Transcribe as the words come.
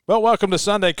Well, welcome to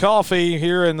Sunday Coffee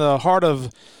here in the heart of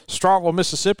Starkville,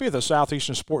 Mississippi, the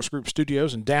Southeastern Sports Group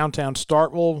studios in downtown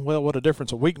Starkville. Well, what a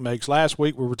difference a week makes. Last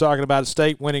week we were talking about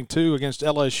State winning 2 against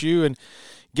LSU and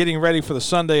getting ready for the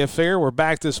Sunday affair. We're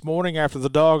back this morning after the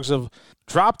Dogs have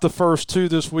dropped the first 2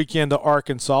 this weekend to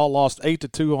Arkansas, lost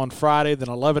 8-2 on Friday, then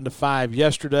 11-5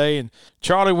 yesterday. And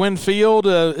Charlie Winfield,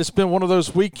 it's been one of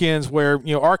those weekends where,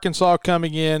 Arkansas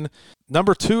coming in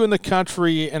number 2 in the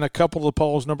country in a couple of the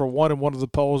polls, number 1 in one of the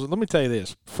polls. And let me tell you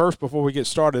this, first, before we get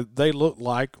started, they look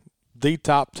like the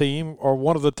top team or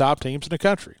one of the top teams in the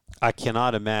country. I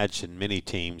cannot imagine many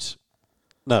teams.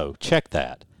 No, check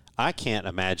that. I can't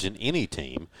imagine any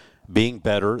team being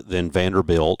better than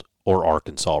Vanderbilt or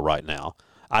Arkansas right now.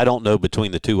 I don't know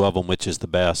between the two of them which is the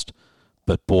best,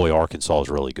 but boy, Arkansas is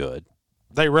really good.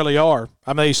 They really are.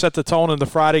 I mean, they set the tone in the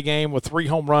Friday game with 3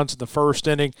 home runs in the first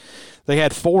inning. They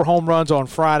had 4 home runs on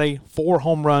Friday, 4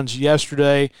 home runs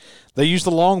yesterday. They used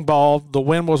the long ball. The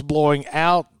wind was blowing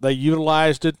out. They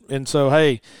utilized it. And so,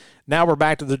 hey, now we're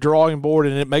back to the drawing board,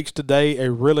 and it makes today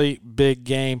a really big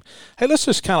game. Hey, let's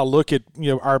just kind of look at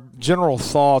our general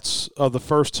thoughts of the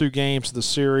first 2 games of the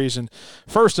series. And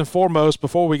first and foremost,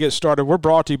 before we get started, we're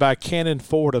brought to you by Cannon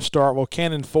Ford of Starkville.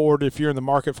 Cannon Ford, if you're in the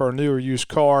market for a new or used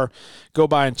car, go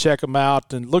by and check them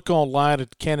out. And look online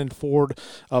at Cannon Ford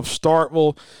of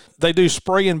Starkville. They do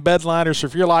spray and bed liners. So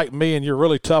if you're like me and you're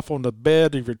really tough on the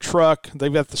bed of your truck,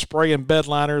 they've got the spray and bed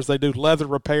liners. They do leather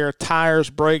repair,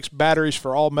 tires, brakes, batteries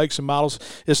for all makes and models.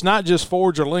 It's not just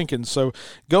Fords or Lincolns. So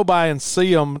go by and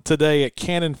see them today at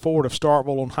Cannon Ford of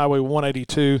Starkville on Highway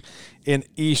 182 in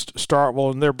East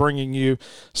Starkville, and they're bringing you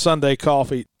Sunday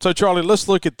Coffee. So, Charlie, let's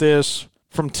look at this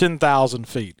from 10,000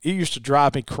 feet. It used to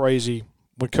drive me crazy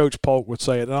when Coach Polk would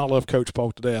say it, and I love Coach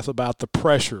Polk to death, about the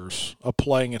pressures of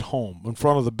playing at home in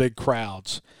front of the big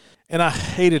crowds. And I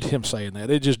hated him saying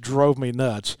that. It just drove me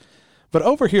nuts. But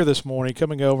over here this morning,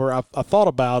 coming over, I thought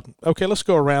about, okay, let's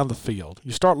go around the field.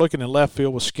 You start looking in left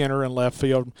field with Skinner in left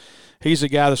field. He's a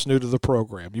guy that's new to the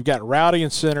program. You've got Rowdy in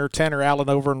center, Tanner Allen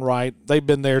over in right. They've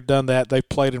been there, done that. They've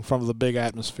played in front of the big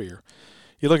atmosphere.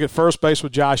 You look at first base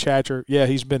with Josh Hatcher. Yeah,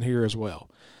 he's been here as well.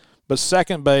 But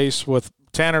second base with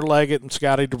Tanner Leggett and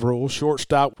Scotty DeBrule,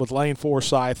 shortstop with Lane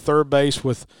Forsythe, third base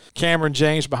with Cameron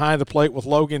James behind the plate with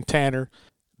Logan Tanner.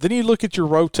 Then you look at your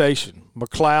rotation,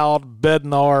 McLeod,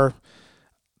 Bednar.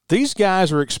 These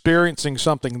guys are experiencing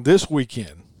something this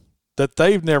weekend that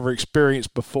they've never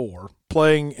experienced before,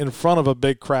 playing in front of a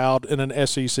big crowd in an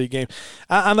SEC game.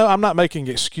 I know I'm not making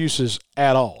excuses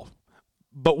at all,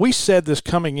 but we said this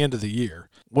coming into the year.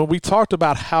 When we talked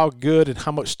about how good and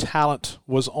how much talent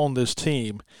was on this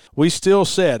team, we still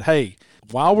said, hey,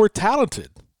 while we're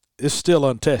talented, it's still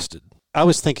untested. I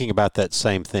was thinking about that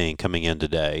same thing coming in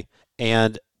today,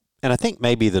 and I think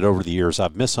maybe that over the years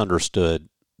I've misunderstood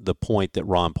the point that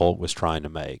Ron Polk was trying to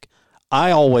make.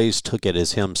 I always took it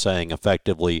as him saying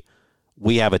effectively,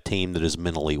 we have a team that is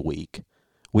mentally weak.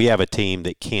 We have a team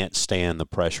that can't stand the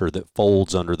pressure, that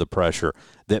folds under the pressure,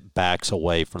 that backs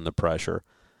away from the pressure.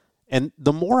 And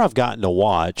the more I've gotten to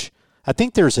watch, I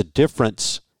think there's a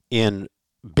difference in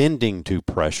bending to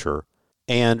pressure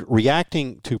and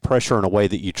reacting to pressure in a way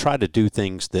that you try to do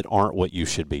things that aren't what you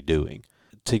should be doing.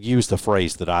 To use the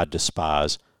phrase that I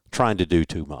despise, trying to do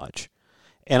too much.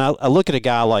 And I look at a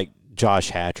guy like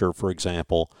Josh Hatcher, for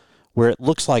example, where it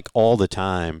looks like all the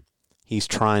time he's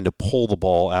trying to pull the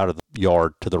ball out of the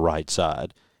yard to the right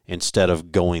side instead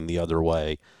of going the other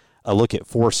way. I look at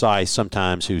Forsythe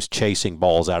sometimes who's chasing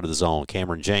balls out of the zone,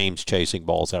 Cameron James chasing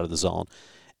balls out of the zone.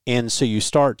 And so you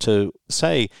start to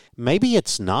say, maybe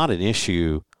it's not an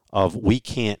issue of we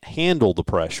can't handle the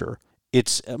pressure.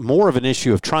 It's more of an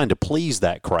issue of trying to please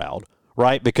that crowd,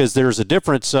 right? Because there's a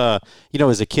difference, as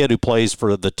a kid who plays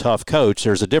for the tough coach,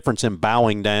 there's a difference in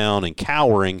bowing down and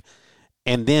cowering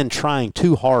and then trying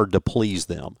too hard to please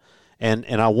them. And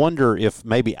I wonder if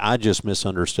maybe I just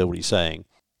misunderstood what he's saying.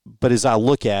 But as I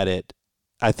look at it,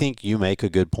 I think you make a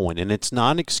good point. And it's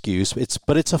not an excuse,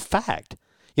 but it's a fact.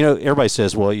 Everybody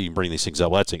says, well, you can bring these things up.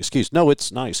 Well, that's an excuse. No,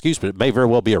 it's not an excuse, but it may very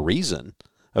well be a reason.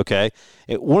 Okay?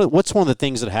 What's one of the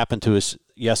things that happened to us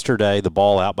yesterday, the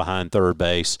ball out behind third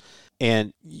base?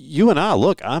 And you and I,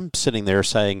 look, I'm sitting there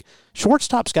saying,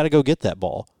 shortstop's got to go get that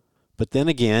ball. But then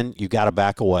again, you got to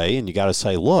back away and you got to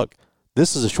say, look,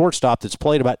 this is a shortstop that's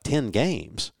played about 10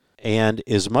 games. And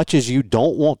as much as you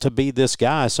don't want to be this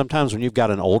guy, sometimes when you've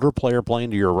got an older player playing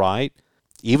to your right,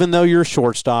 even though you're a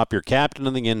shortstop, you're captain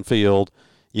of the infield,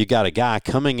 you got a guy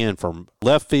coming in from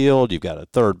left field, you've got a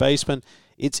third baseman,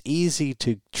 it's easy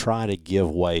to try to give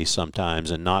way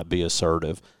sometimes and not be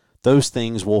assertive. Those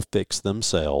things will fix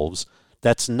themselves.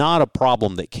 That's not a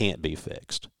problem that can't be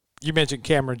fixed. You mentioned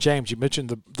Cameron James. You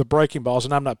mentioned the breaking balls,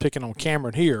 and I'm not picking on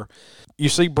Cameron here. You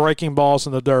see breaking balls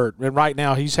in the dirt, and right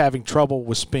now he's having trouble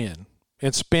with spin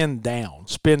down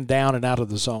and out of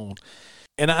the zone.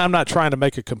 And I'm not trying to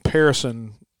make a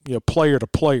comparison, player to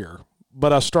player,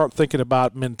 but I start thinking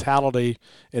about mentality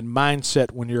and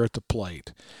mindset when you're at the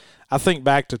plate. I think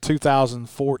back to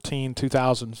 2014,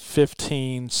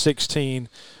 2015, 16,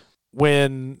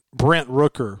 when Brent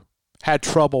Rooker had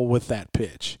trouble with that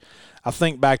pitch. I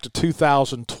think back to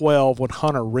 2012 when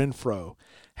Hunter Renfroe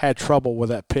had trouble with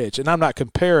that pitch. And I'm not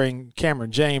comparing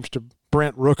Cameron James to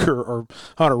Brent Rooker or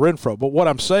Hunter Renfroe, but what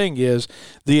I'm saying is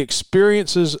the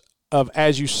experiences of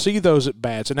as you see those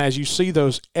at-bats and as you see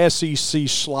those SEC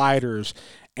sliders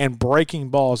and breaking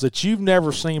balls that you've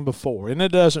never seen before, and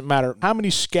it doesn't matter how many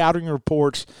scouting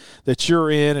reports that you're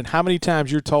in and how many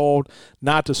times you're told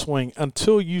not to swing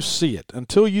until you see it,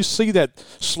 until you see that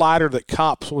slider that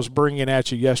Cops was bringing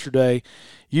at you yesterday,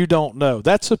 you don't know.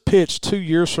 That's a pitch 2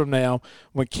 years from now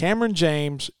when Cameron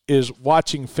James is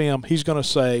watching film, he's going to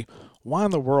say, why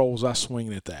in the world was I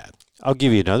swinging at that? I'll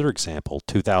give you another example,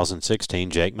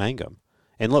 2016, Jake Mangum.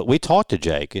 And look, we talked to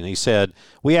Jake, and he said,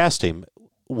 we asked him,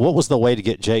 what was the way to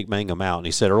get Jake Mangum out? And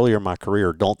he said, earlier in my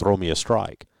career, don't throw me a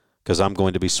strike because I'm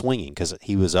going to be swinging, because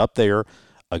he was up there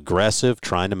aggressive,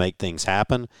 trying to make things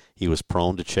happen. He was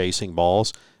prone to chasing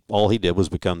balls. All he did was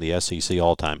become the SEC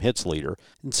all-time hits leader.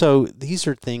 And so these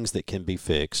are things that can be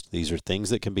fixed. These are things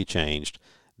that can be changed.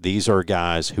 These are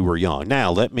guys who are young.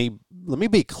 Now, let me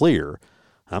be clear.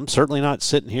 I'm certainly not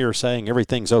sitting here saying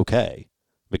everything's okay,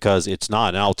 because it's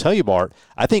not. And I'll tell you, Bart,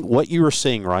 I think what you are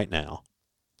seeing right now,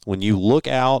 when you look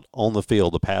out on the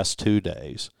field the past 2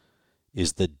 days,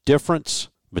 is the difference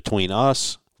between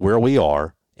us, where we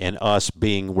are, and us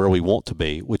being where we want to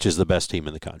be, which is the best team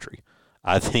in the country.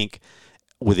 I think,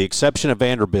 with the exception of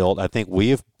Vanderbilt, I think we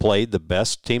have played the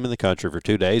best team in the country for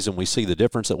 2 days, and we see the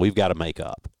difference that we've got to make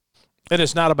up. And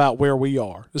it's not about where we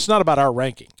are. It's not about our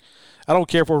ranking. I don't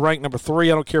care if we're ranked number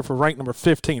 3. I don't care if we're ranked number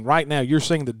 15. Right now, you're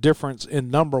seeing the difference in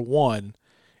number 1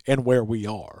 and where we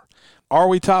are. Are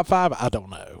we top 5? I don't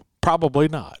know. Probably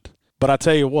not. But I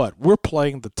tell you what, we're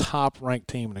playing the top-ranked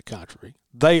team in the country.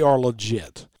 They are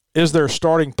legit. Is their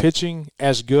starting pitching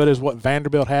as good as what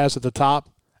Vanderbilt has at the top?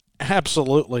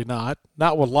 Absolutely not.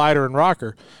 Not with Leiter and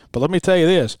Rocker. But let me tell you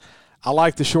this. I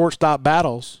like the shortstop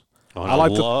battles. Oh, I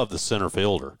love the center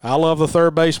fielder. I love the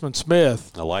third baseman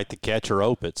Smith. I like the catcher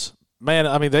Opitz. Man,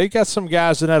 I mean, they got some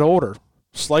guys in that order.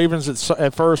 Slavin's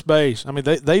at first base. I mean,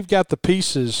 they've got the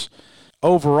pieces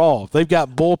overall. They've got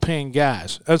bullpen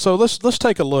guys. And so let's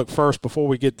take a look first before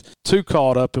we get too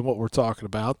caught up in what we're talking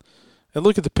about and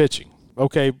look at the pitching.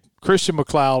 Okay, Christian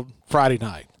McLeod Friday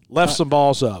night left some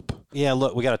balls up. Yeah,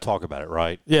 look, we got to talk about it,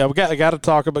 right? Yeah, we got to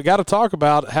talk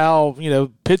about how,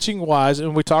 pitching wise,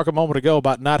 and we talked a moment ago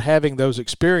about not having those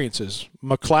experiences.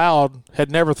 McLeod had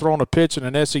never thrown a pitch in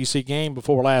an SEC game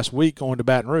before last week going to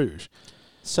Baton Rouge.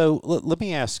 So let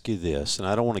me ask you this, and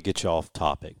I don't want to get you off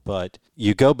topic, but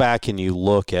you go back and you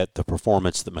look at the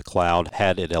performance that McLeod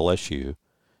had at LSU.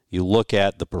 You look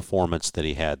at the performance that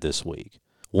he had this week.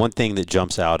 One thing that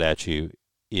jumps out at you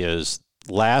is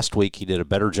last week he did a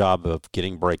better job of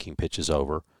getting breaking pitches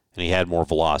over, and he had more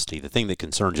velocity. The thing that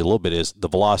concerns you a little bit is the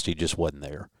velocity just wasn't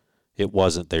there. It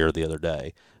wasn't there the other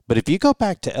day. But if you go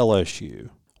back to LSU,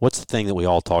 what's the thing that we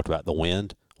all talked about? The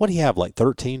wind? What do you have, like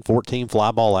 13, 14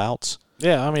 fly ball outs?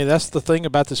 Yeah, I mean, that's the thing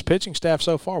about this pitching staff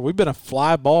so far. We've been a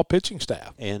fly ball pitching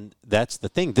staff. And that's the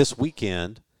thing. This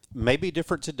weekend may be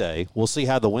different today. We'll see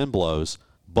how the wind blows.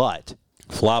 But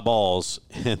fly balls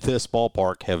in this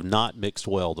ballpark have not mixed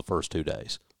well the first 2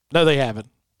 days. No, they haven't.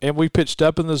 And we pitched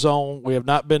up in the zone. We have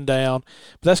not been down.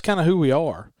 But that's kind of who we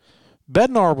are.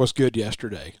 Bednar was good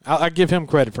yesterday. I give him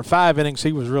credit. For 5 innings,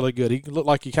 he was really good. He looked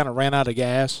like he kind of ran out of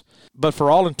gas. But for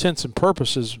all intents and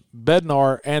purposes,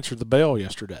 Bednar answered the bell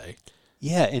yesterday.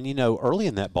 Yeah, and early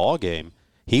in that ball game,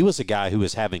 he was a guy who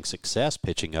was having success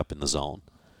pitching up in the zone.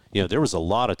 There was a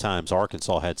lot of times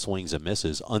Arkansas had swings and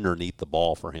misses underneath the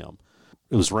ball for him.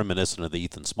 It was reminiscent of the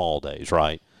Ethan Small days,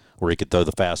 right, where he could throw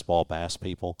the fastball past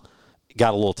people.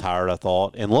 Got a little tired, I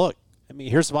thought. And look, I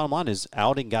mean, here's the bottom line: his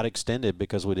outing got extended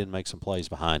because we didn't make some plays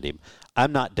behind him.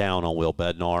 I'm not down on Will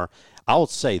Bednar. I'll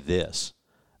say this.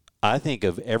 I think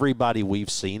of everybody we've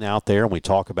seen out there, and we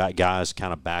talk about guys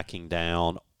kind of backing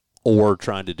down or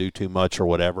trying to do too much or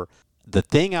whatever. The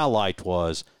thing I liked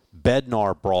was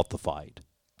Bednar brought the fight.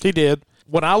 He did.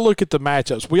 When I look at the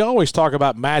matchups, we always talk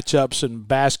about matchups in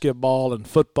basketball and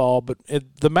football, but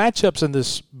the matchups in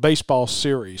this baseball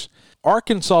series,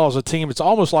 Arkansas is a team, it's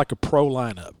almost like a pro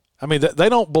lineup. I mean, they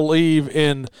don't believe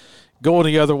in going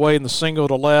the other way in the single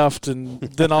to left, and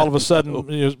then all of a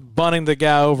sudden bunting the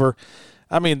guy over.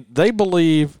 I mean, they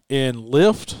believe in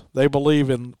lift. They believe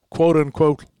in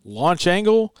quote-unquote launch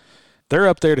angle. They're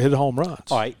up there to hit home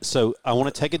runs. All right, so I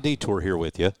want to take a detour here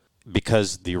with you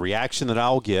because the reaction that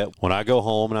I'll get when I go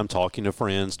home and I'm talking to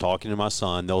friends, talking to my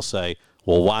son, they'll say,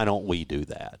 well, why don't we do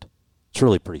that? It's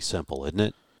really pretty simple, isn't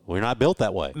it? We're not built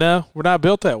that way. No, we're not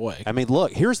built that way. I mean,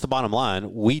 look, here's the bottom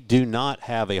line. We do not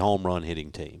have a home run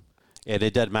hitting team, and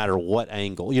it doesn't matter what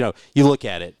angle. You look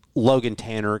at it, Logan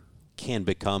Tanner can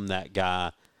become that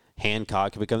guy.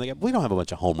 Hancock can become that guy. We don't have a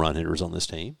bunch of home run hitters on this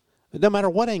team. It doesn't matter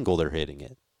what angle they're hitting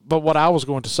it. But what I was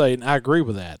going to say, and I agree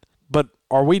with that, but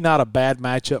are we not a bad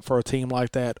matchup for a team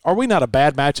like that? Are we not a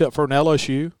bad matchup for an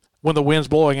LSU when the wind's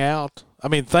blowing out? I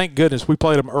mean, thank goodness we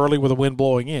played them early with the wind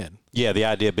blowing in. Yeah, the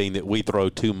idea being that we throw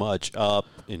too much up,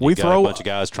 and we got a bunch of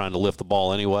guys trying to lift the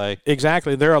ball anyway.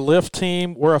 Exactly. They're a lift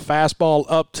team. We're a fastball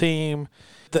up team.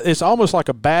 It's almost like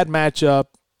a bad matchup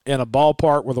in a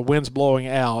ballpark where the wind's blowing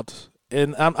out.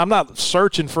 And I'm not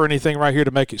searching for anything right here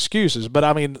to make excuses, but,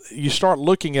 I mean, you start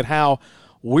looking at how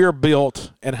we're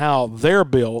built and how they're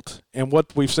built and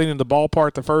what we've seen in the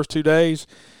ballpark the first 2 days,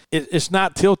 it's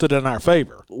not tilted in our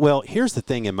favor. Well, here's the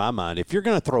thing in my mind. If you're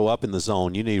going to throw up in the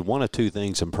zone, you need one of two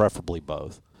things and preferably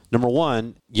both. Number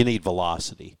one, you need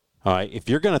velocity. All right, if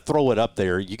you're going to throw it up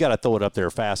there, you got to throw it up there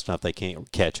fast enough they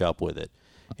can't catch up with it.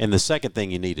 And the second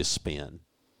thing you need is spin.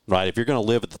 Right, if you're going to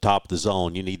live at the top of the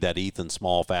zone, you need that Ethan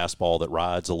Small fastball that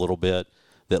rides a little bit,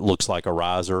 that looks like a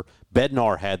riser.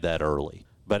 Bednar had that early,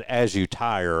 but as you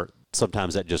tire,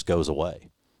 sometimes that just goes away.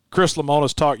 Chris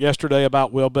Lamona's talked yesterday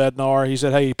about Will Bednar. He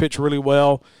said, hey, he pitched really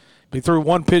well. He threw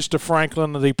one pitch to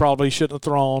Franklin that he probably shouldn't have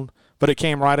thrown, but it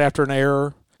came right after an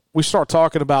error. We start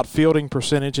talking about fielding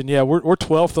percentage, and, yeah, we're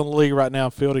 12th in the league right now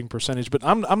in fielding percentage, but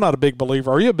I'm not a big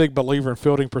believer. Are you a big believer in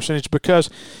fielding percentage? Because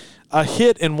a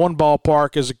hit in one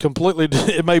ballpark is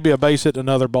it may be a base hit in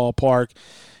another ballpark.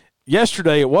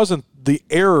 Yesterday, it wasn't the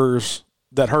errors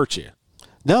that hurt you.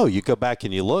 No, you go back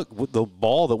and you look. The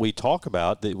ball that we talk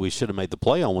about that we should have made the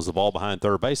play on was the ball behind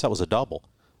third base. That was a double.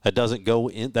 That doesn't go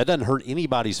in. That doesn't hurt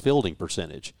anybody's fielding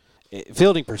percentage.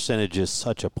 Fielding percentage is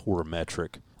such a poor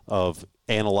metric of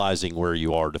analyzing where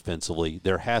you are defensively.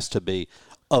 There has to be,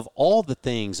 of all the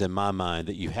things in my mind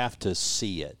that you have to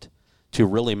see it to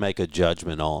really make a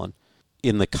judgment on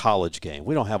in the college game.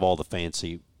 We don't have all the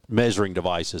fancy measuring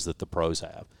devices that the pros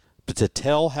have. But to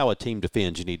tell how a team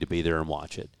defends, you need to be there and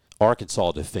watch it.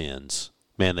 Arkansas defends.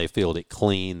 Man, they field it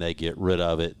clean. They get rid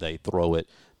of it. They throw it.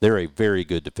 They're a very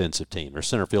good defensive team. Their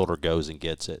center fielder goes and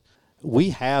gets it. We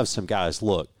have some guys.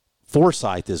 Look,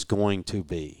 Forsythe is going to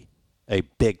be a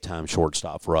big-time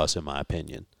shortstop for us, in my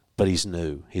opinion. But he's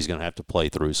new. He's going to have to play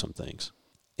through some things.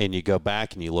 And you go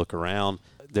back and you look around.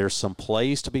 There's some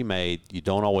plays to be made. You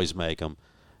don't always make them.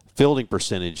 Fielding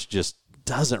percentage just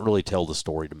doesn't really tell the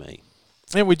story to me.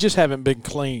 And we just haven't been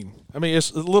clean. I mean,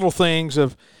 it's little things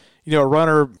of, a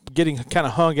runner getting kind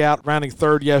of hung out, rounding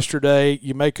third yesterday.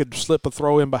 You make a slip a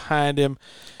throw in behind him.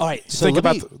 All right. So think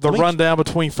about the rundown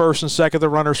between first and second, the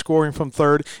runner scoring from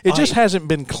third. It just hasn't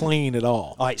been clean at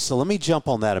all. All right, so let me jump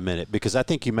on that a minute because I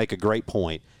think you make a great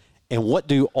point. And what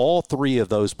do all three of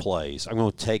those plays? I'm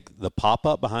going to take the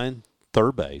pop-up behind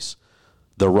third base,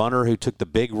 the runner who took the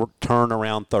big turn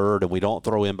around third and we don't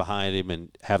throw in behind him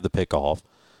and have the pickoff,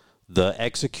 the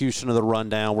execution of the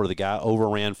rundown where the guy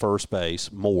overran first base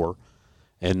more,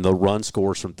 and the run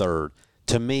scores from third.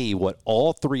 To me, what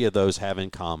all three of those have in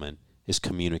common is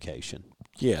communication.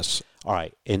 Yes. All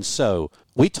right, and so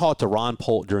we talked to Ron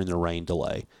Polt during the rain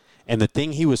delay, and the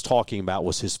thing he was talking about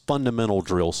was his fundamental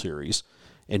drill series.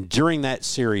 And during that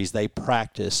series, they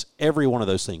practice every one of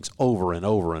those things over and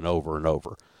over and over and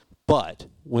over. But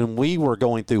when we were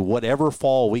going through whatever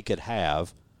fall we could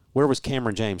have, where was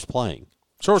Cameron James playing?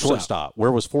 Shortstop.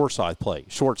 Where was Forsythe playing?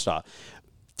 Shortstop.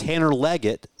 Tanner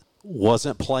Leggett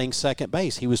wasn't playing second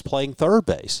base. He was playing third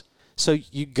base. So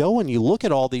you go and you look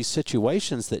at all these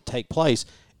situations that take place.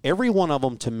 Every one of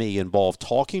them, to me, involve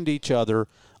talking to each other,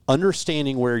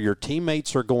 understanding where your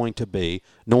teammates are going to be,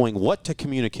 knowing what to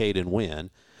communicate and when.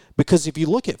 Because if you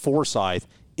look at Forsythe,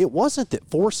 it wasn't that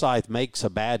Forsythe makes a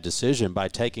bad decision by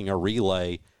taking a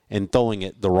relay and throwing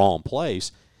it the wrong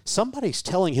place. Somebody's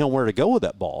telling him where to go with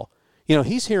that ball.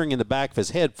 He's hearing in the back of his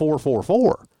head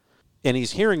 4-4-4, and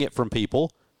he's hearing it from people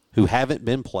who haven't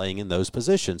been playing in those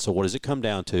positions. So what does it come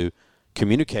down to?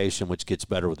 Communication, which gets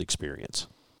better with experience.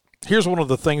 Here's one of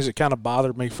the things that kind of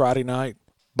bothered me Friday night,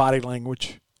 body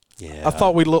language. Yeah. I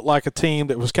thought we looked like a team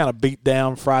that was kind of beat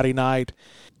down Friday night.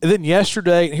 And then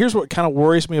yesterday, here's what kind of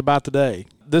worries me about today.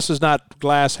 This is not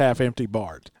glass half empty,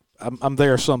 Bart. I'm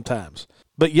there sometimes.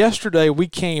 But yesterday we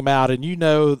came out, and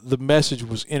the message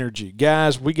was energy.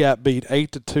 Guys, we got beat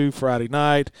 8-2 Friday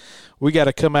night. We got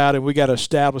to come out and we got to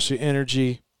establish the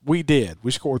energy. We did.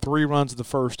 We scored 3 runs in the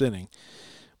first inning.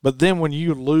 But then when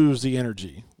you lose the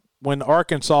energy, when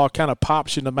Arkansas kind of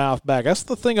pops you in the mouth back, that's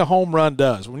the thing a home run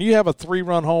does. When you have a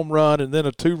 3-run home run and then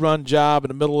a 2-run job in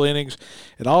the middle innings,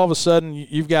 and all of a sudden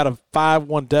you've got a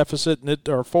 5-1 deficit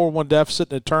or 4-1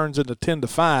 deficit, and it turns into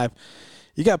 10-5,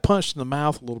 you got punched in the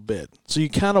mouth a little bit. So you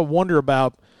kind of wonder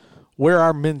about where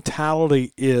our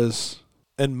mentality is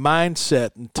and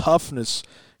mindset and toughness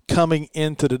coming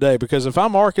into today. Because if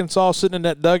I'm Arkansas sitting in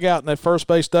that dugout, in that first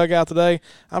base dugout today,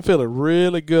 I'm feeling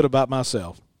really good about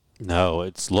myself. No,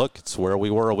 it's where we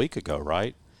were a week ago,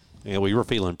 right? And we were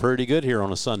feeling pretty good here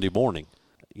on a Sunday morning,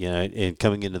 and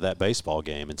coming into that baseball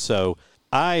game. And so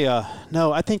I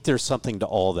think there's something to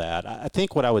all that. I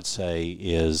think what I would say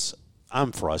is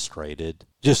I'm frustrated,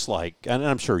 just like, and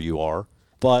I'm sure you are,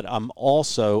 but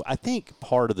I think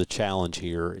part of the challenge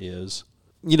here is,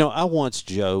 I once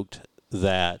joked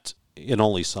that, and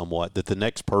only somewhat, that the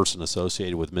next person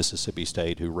associated with Mississippi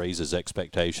State who raises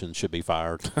expectations should be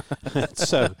fired.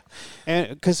 So, and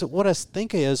because what I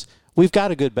think is, we've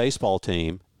got a good baseball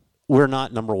team. We're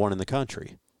not number one in the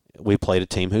country. We played a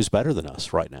team who's better than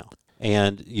us right now.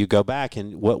 And you go back,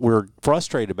 and what we're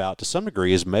frustrated about to some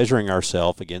degree is measuring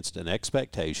ourselves against an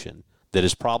expectation that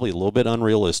is probably a little bit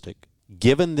unrealistic.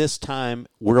 Given this time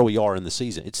where we are in the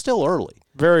season, it's still early.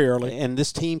 Very early. And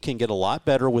this team can get a lot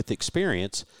better with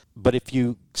experience. But if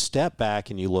you step back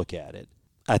and you look at it,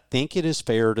 I think it is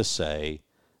fair to say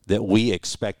that we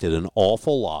expected an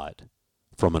awful lot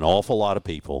from an awful lot of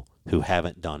people who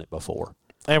haven't done it before.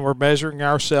 And we're measuring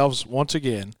ourselves, once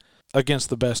again, against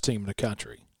the best team in the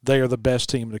country. They are the best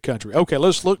team in the country. Okay,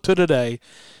 let's look to today.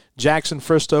 Jackson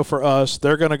Fristow for us.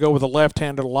 They're going to go with a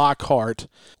left-hander, Lockhart.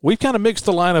 We've kind of mixed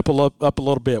the lineup up a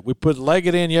little bit. We put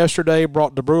Leggett in yesterday,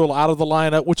 brought DeBrule out of the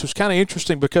lineup, which was kind of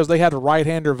interesting because they had a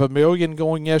right-hander, Vermillion,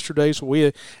 going yesterday, so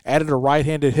we added a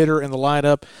right-handed hitter in the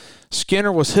lineup.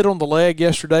 Skinner was hit on the leg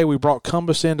yesterday. We brought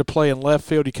Cumbus in to play in left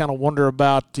field. You kind of wonder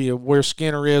about where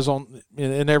Skinner is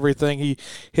in everything. He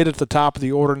hit at the top of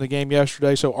the order in the game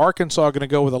yesterday. So Arkansas going to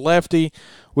go with a lefty.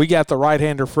 We got the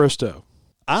right-hander, Fristow.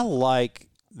 I like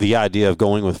the idea of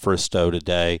going with Fristow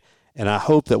today, and I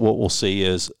hope that what we'll see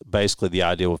is basically the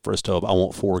idea with Fristow. I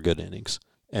want 4 good innings.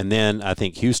 And then I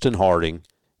think Houston Harding,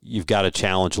 you've got to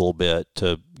challenge a little bit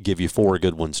to give you 4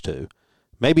 good ones too.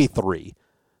 Maybe 3.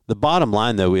 The bottom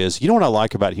line, though, is, what I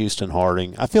like about Houston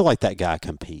Harding? I feel like that guy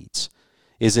competes.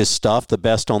 Is his stuff the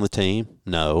best on the team?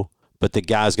 No. But the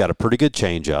guy's got a pretty good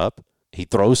changeup. He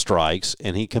throws strikes,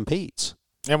 and he competes.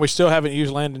 And we still haven't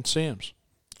used Landon Sims.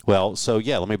 Well, so,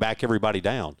 let me back everybody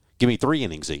down. Give me 3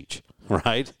 innings each,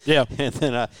 right? Yeah. And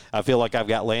then I feel like I've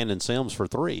got Landon Sims for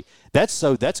 3. That's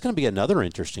going to be another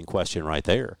interesting question right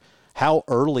there. How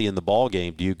early in the ball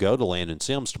game do you go to Landon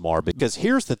Sims tomorrow? Because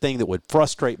here's the thing that would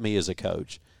frustrate me as a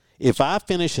coach. If I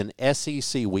finish an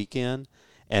SEC weekend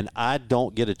and I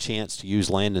don't get a chance to use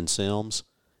Landon Sims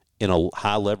in a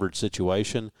high-leverage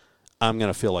situation, I'm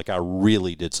going to feel like I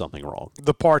really did something wrong.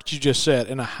 The part you just said,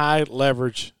 in a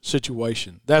high-leverage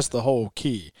situation, that's the whole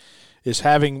key, is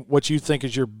having what you think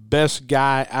is your best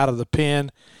guy out of the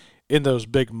pen in those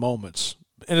big moments.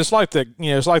 And it's like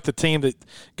the team that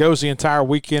goes the entire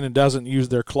weekend and doesn't use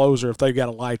their closer if they've got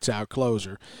a lights-out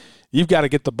closer. You've got to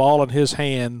get the ball in his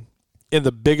hand in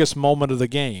the biggest moment of the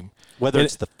game. Whether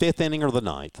it's the 5th inning or the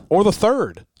 9th. Or the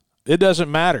 3rd. It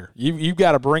doesn't matter. You've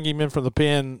got to bring him in from the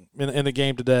pen in the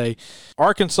game today.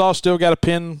 Arkansas still got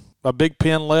a big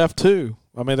pen left too.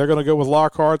 I mean, they're going to go with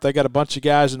Lockhart. They got a bunch of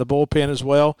guys in the bullpen as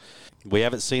well. We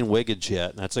haven't seen Wiggins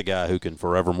yet. That's a guy who can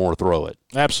forevermore throw it.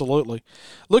 Absolutely.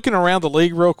 Looking around the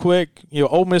league real quick,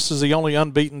 Ole Miss is the only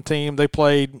unbeaten team. They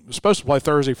supposed to play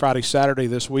Thursday, Friday, Saturday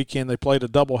this weekend. They played a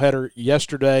doubleheader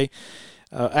yesterday.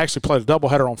 Actually played a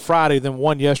doubleheader on Friday, then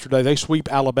won yesterday. They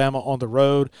sweep Alabama on the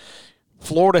road.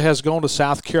 Florida has gone to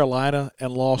South Carolina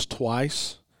and lost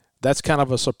twice. That's kind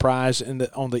of a surprise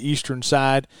on the eastern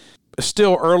side.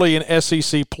 Still early in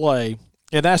SEC play,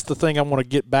 and that's the thing I want to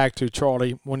get back to,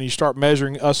 Charlie. When you start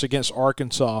measuring us against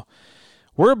Arkansas,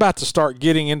 we're about to start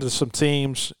getting into some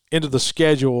teams, into the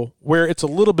schedule, where it's a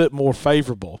little bit more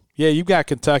favorable. Yeah, you've got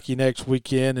Kentucky next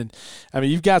weekend, and,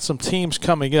 you've got some teams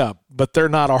coming up, but they're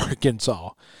not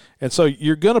Arkansas. And so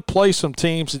you're going to play some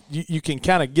teams that you can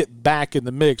kind of get back in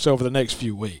the mix over the next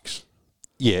few weeks.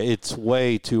 Yeah, it's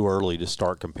way too early to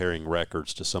start comparing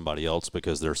records to somebody else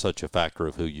because they're such a factor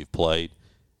of who you've played.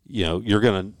 You're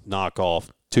going to knock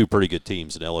off 2 pretty good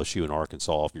teams in LSU and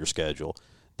Arkansas off your schedule.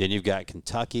 Then you've got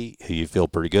Kentucky, who you feel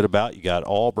pretty good about. You got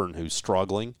Auburn, who's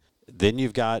struggling. Then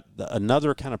you've got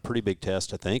another kind of pretty big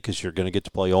test, I think, because you're going to get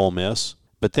to play Ole Miss.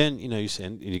 But then,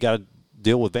 you got to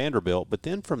deal with Vanderbilt. But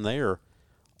then from there,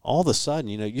 all of a sudden,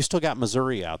 you still got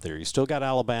Missouri out there. You still got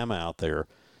Alabama out there.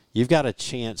 You've got a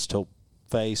chance to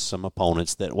face some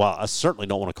opponents that, while I certainly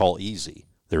don't want to call easy,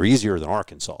 they're easier than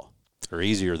Arkansas. They're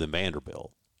easier than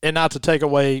Vanderbilt. And not to take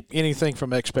away anything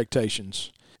from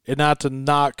expectations and not to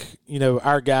knock,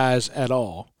 our guys at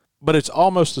all. But it's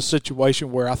almost a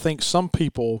situation where I think some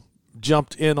people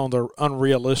jumped in on the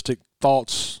unrealistic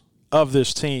thoughts of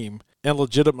this team and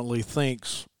legitimately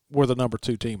thinks we're the number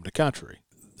 2 team in the country.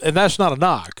 And that's not a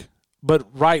knock, but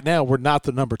right now we're not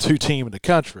the number 2 team in the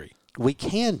country. We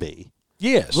can be.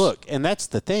 Yes. Look, and that's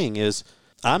the thing is,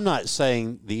 I'm not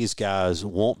saying these guys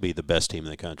won't be the best team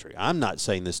in the country. I'm not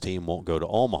saying this team won't go to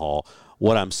Omaha.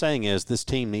 What I'm saying is this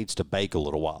team needs to bake a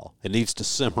little while. It needs to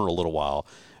simmer a little while.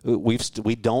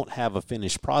 We don't have a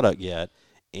finished product yet,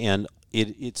 and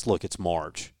it's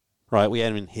March, right? We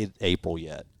haven't even hit April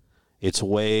yet. It's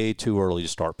way too early to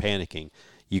start panicking.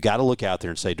 You got to look out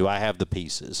there and say, do I have the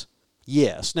pieces?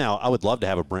 Yes. Now, I would love to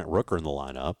have a Brent Rooker in the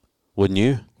lineup. Wouldn't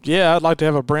you? Yeah, I'd like to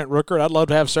have a Brent Rooker. I'd love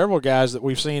to have several guys that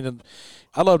we've seen. And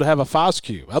I'd love to have a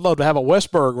Foscue. I'd love to have a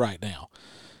Westberg right now.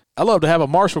 I'd love to have a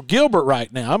Marshall Gilbert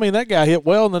right now. I mean, that guy hit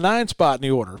well in the 9 spot in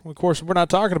the order. Of course, we're not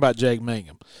talking about Jake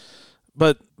Mangum.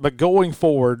 But going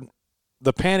forward,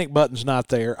 the panic button's not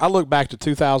there. I look back to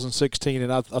 2016,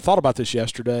 and I thought about this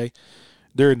yesterday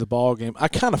during the ball game. I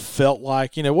kind of felt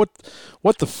like,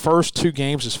 what the first 2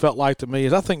 games has felt like to me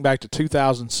is I think back to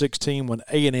 2016 when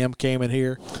A&M came in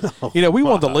here. We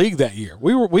won the league that year.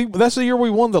 That's the year we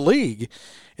won the league.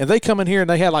 And they come in here and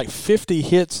they had like 50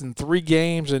 hits in 3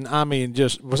 games. And, I mean,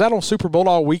 was that on Super Bowl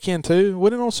all weekend too?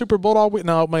 Wasn't it on Super Bowl all weekend?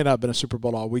 No, it may not have been a Super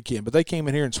Bowl all weekend. But they came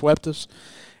in here and swept us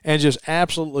and just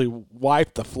absolutely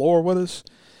wiped the floor with us.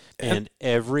 And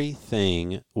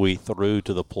everything we threw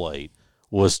to the plate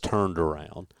was turned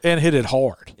around. And hit it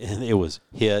hard. And it was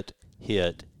hit.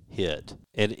 And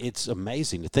it's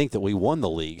amazing to think that we won the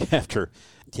league after,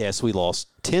 yes, we lost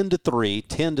 10-3,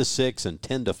 10-6, and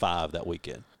 10-5 that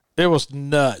weekend. It was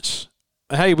nuts.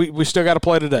 Hey, we still got to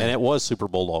play today. And it was Super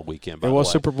Bowl all weekend, by the way. It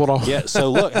was Super Bowl all Yeah,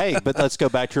 so look, hey, but let's go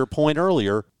back to your point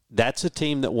earlier. That's a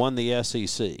team that won the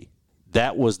SEC.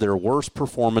 That was their worst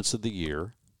performance of the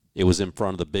year. It was in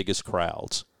front of the biggest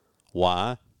crowds.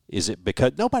 Why? Is it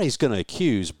because nobody's going to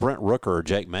accuse Brent Rooker or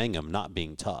Jake Mangum not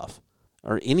being tough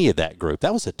or any of that group?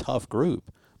 That was a tough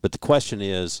group. But the question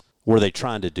is, were they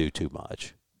trying to do too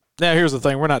much? Now, here's the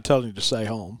thing. We're not telling you to stay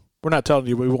home. We're not telling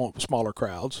you we want smaller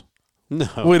crowds. No.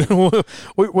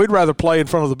 We'd rather play in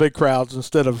front of the big crowds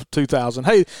instead of 2,000.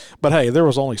 Hey, there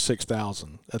was only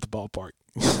 6,000 at the ballpark.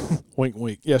 Wink,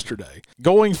 wink, yesterday.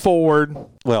 Going forward.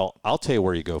 Well, I'll tell you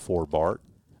where you go forward, Bart.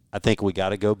 I think we got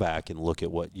to go back and look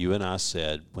at what you and I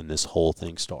said when this whole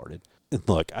thing started. And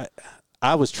look,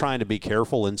 I was trying to be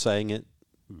careful in saying it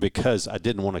because I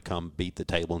didn't want to come beat the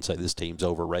table and say this team's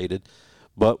overrated.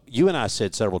 But you and I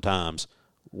said several times,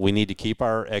 we need to keep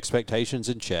our expectations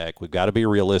in check. We've got to be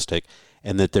realistic,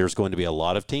 and that there's going to be a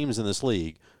lot of teams in this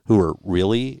league who are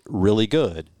really, really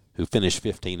good who finish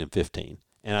 15-15.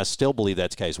 And I still believe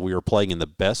that's the case. We are playing in the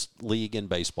best league in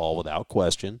baseball without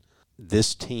question.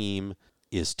 This team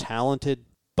is talented,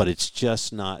 but it's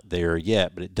just not there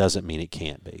yet, but it doesn't mean it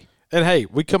can't be. And, hey,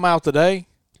 we come out today.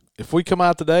 If we come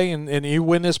out today and you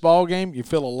win this ball game, you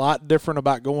feel a lot different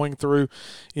about going through,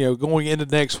 going into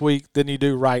next week than you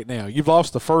do right now. You've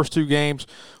lost the first 2 games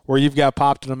where you've got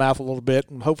popped in the mouth a little bit,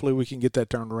 and hopefully we can get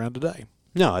that turned around today.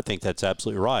 No, I think that's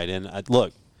absolutely right. And,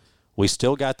 look, we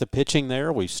still got the pitching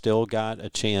there. We've still got a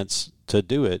chance to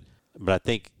do it. But I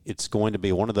think it's going to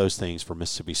be one of those things for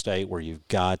Mississippi State where you've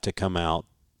got to come out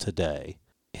today,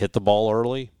 hit the ball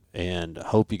early, and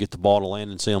hope you get the ball to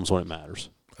Landon Sims when it matters.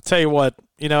 I'll tell you what,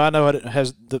 I know it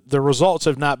has the results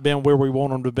have not been where we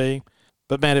want them to be,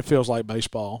 but, man, it feels like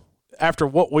baseball. After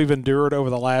what we've endured over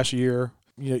the last year,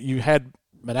 you had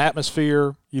an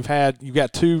atmosphere. You've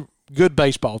got 2 good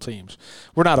baseball teams.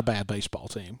 We're not a bad baseball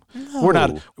team.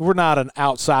 No. We're not an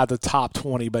outside the top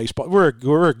 20 baseball. We're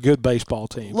a good baseball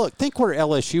team. Look, think where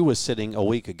LSU was sitting a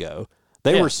week ago.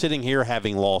 They were sitting here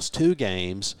having lost 2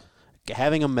 games,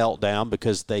 having a meltdown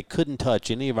because they couldn't touch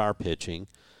any of our pitching,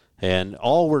 and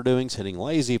all we're doing is hitting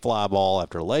lazy fly ball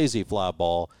after lazy fly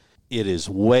ball. It is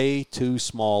way too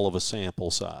small of a sample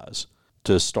size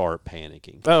to start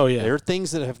panicking. Oh, yeah. There are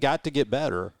things that have got to get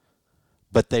better,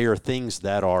 but they are things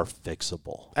that are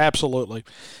fixable. Absolutely.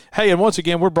 Hey, and once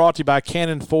again, we're brought to you by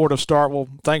Cannon Ford of Starkville.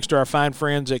 Thanks to our fine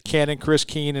friends at Cannon, Chris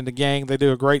Keene, and the gang. They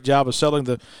do a great job of selling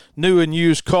the new and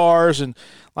used cars. And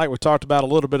like we talked about a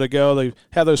little bit ago, they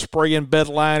have those spray-in bed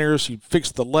liners. You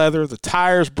fix the leather, the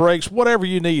tires, brakes, whatever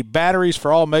you need. Batteries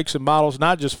for all makes and models,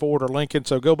 not just Ford or Lincoln.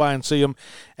 So go by and see them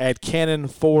at Cannon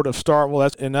Ford of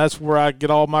Starkville. That's where I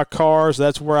get all my cars.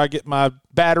 That's where I get my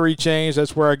battery changed.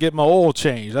 That's where I get my oil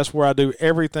changed. That's where I do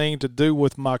everything to do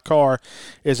with my car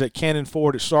is at Cannon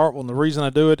Ford at Starkville. And the reason I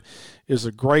do it is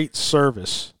the great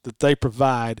service that they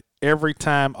provide every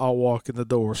time I walk in the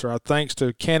door. So our thanks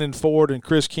to Cannon Ford and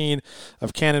Chris Keene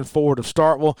of Cannon Ford of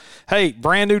Starkville. Hey,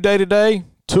 brand new day today,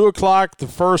 2 o'clock, the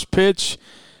first pitch.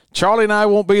 Charlie and I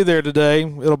won't be there today.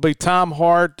 It'll be Tom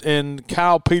Hart and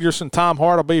Kyle Peterson. Tom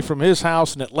Hart will be from his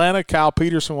house in Atlanta. Kyle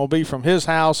Peterson will be from his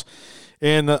house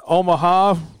in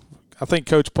Omaha. I think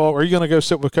Coach Polk, are you going to go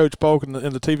sit with Coach Polk in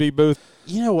the TV booth?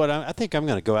 You know what? I think I'm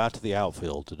going to go out to the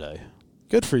outfield today.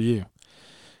 Good for you.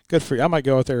 Good for you. I might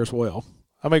go out there as well.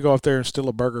 I may go up there and steal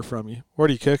a burger from you. What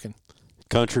are you cooking?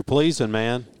 Country pleasing,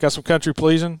 man. Got some country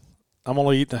pleasing? I'm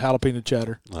only eating the jalapeno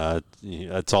cheddar.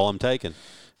 That's all I'm taking.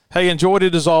 Hey, enjoyed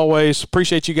it as always.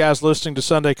 Appreciate you guys listening to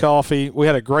Sunday Coffee. We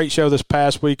had a great show this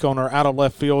past week on our Out of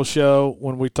Left Field show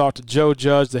when we talked to Joe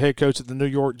Judge, the head coach of the New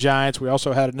York Giants. We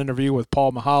also had an interview with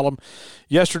Paul Mahalam.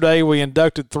 Yesterday, we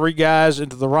inducted 3 guys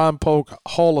into the Ron Polk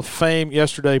Hall of Fame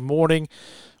yesterday morning.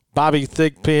 Bobby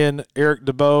Thigpen, Eric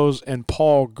DeBose, and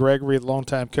Paul Gregory, the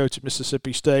longtime coach at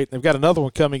Mississippi State. They've got another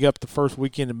one coming up the first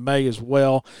weekend in May as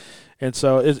well. And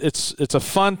so it's a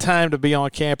fun time to be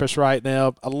on campus right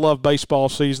now. I love baseball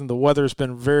season. The weather's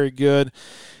been very good.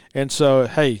 And so,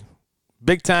 hey,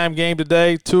 big-time game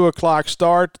today, 2 o'clock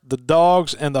start. The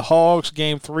Dogs and the Hogs,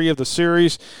 game 3 of the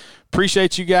series.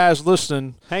 Appreciate you guys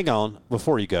listening. Hang on.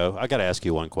 Before you go, I got to ask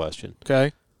you one question.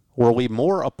 Okay. Were we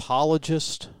more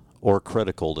apologist or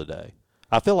critical today?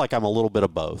 I feel like I'm a little bit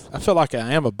of both. I feel like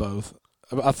I am of both.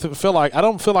 I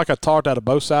don't feel like I talked out of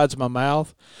both sides of my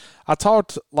mouth. I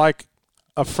talked like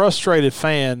a frustrated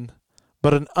fan,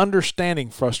 but an understanding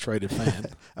frustrated fan.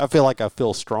 I feel like I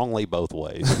feel strongly both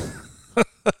ways.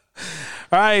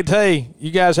 All right, hey, you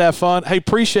guys have fun. Hey,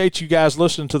 appreciate you guys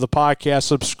listening to the podcast.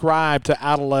 Subscribe to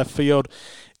Out of Left Field.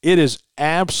 It is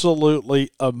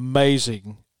absolutely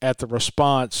amazing at the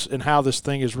response and how this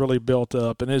thing is really built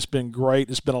up, and it's been great.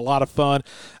 It's been a lot of fun.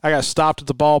 I got stopped at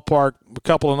the ballpark a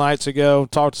couple of nights ago,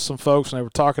 talked to some folks, and they were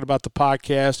talking about the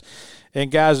podcast.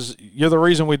 And, guys, you're the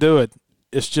reason we do it.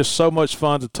 It's just so much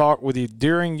fun to talk with you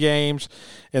during games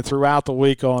and throughout the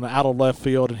week on Out of Left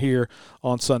Field and here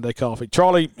on Sunday Coffee.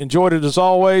 Charlie, enjoyed it as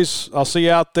always. I'll see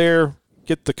you out there.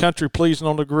 Get the country pleasing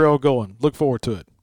on the grill going. Look forward to it.